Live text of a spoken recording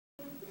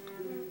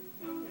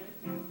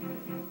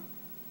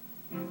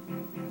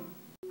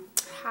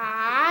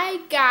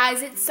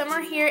guys, it's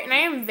summer here, and I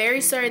am very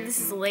sorry this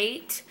is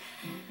late.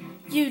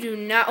 You do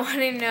not want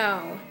to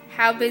know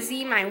how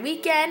busy my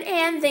weekend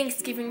and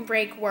Thanksgiving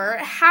break were.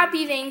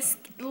 Happy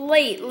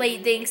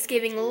late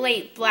Thanksgiving,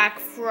 late Black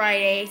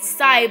Friday,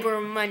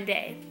 Cyber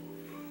Monday.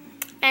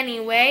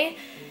 Anyway,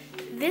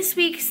 this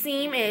week's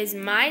theme is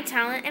my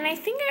talent, and I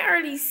think I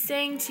already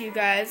sang to you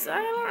guys.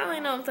 I don't really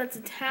know if that's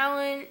a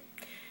talent.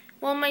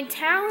 Well, my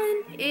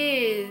talent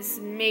is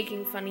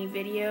making funny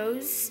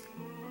videos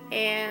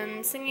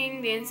and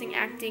singing, dancing,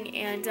 acting,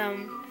 and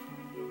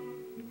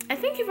I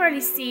think you've already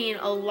seen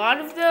a lot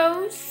of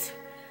those,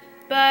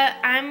 but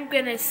I'm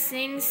gonna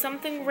sing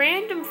something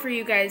random for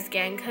you guys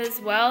again,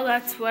 because, well,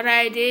 that's what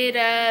I did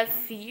a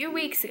few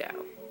weeks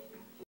ago.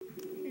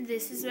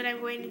 This is what I'm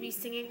going to be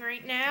singing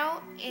right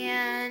now,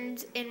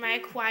 and in my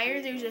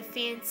choir there's a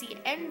fancy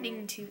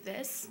ending to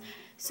this,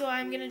 so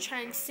I'm gonna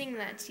try and sing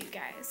that to you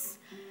guys.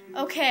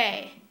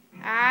 Okay,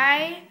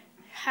 I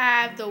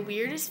have the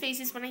weirdest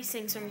faces when I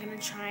sing, so I'm gonna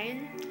try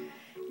and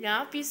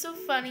not be so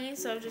funny,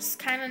 so just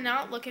kind of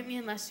not look at me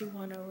unless you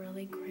want a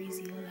really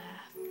crazy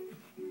laugh.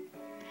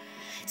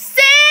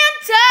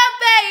 Santa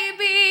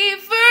baby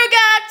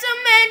forgot to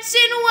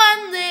mention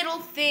one little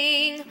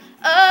thing,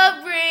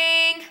 a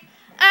ring.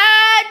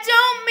 I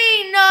don't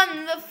mean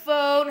on the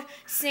phone,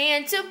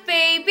 Santa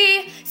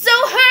baby, so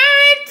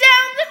hurry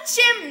down the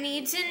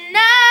chimney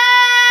tonight.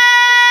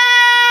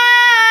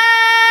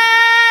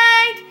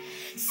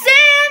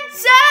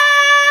 Santa,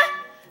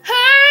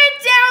 hurry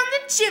down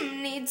the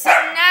chimney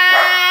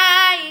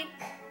tonight.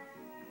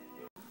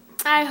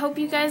 I hope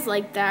you guys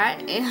like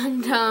that,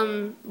 and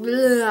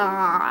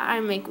I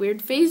make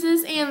weird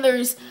faces, and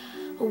there's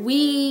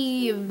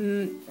wee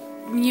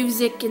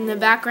music in the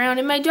background,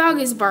 and my dog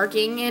is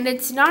barking, and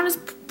it's not as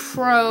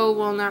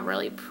well, not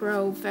really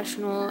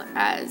professional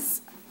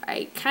as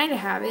I kind of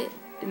have it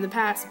in the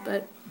past,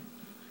 but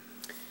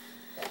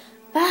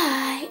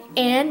bye.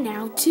 And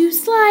now to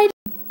slide.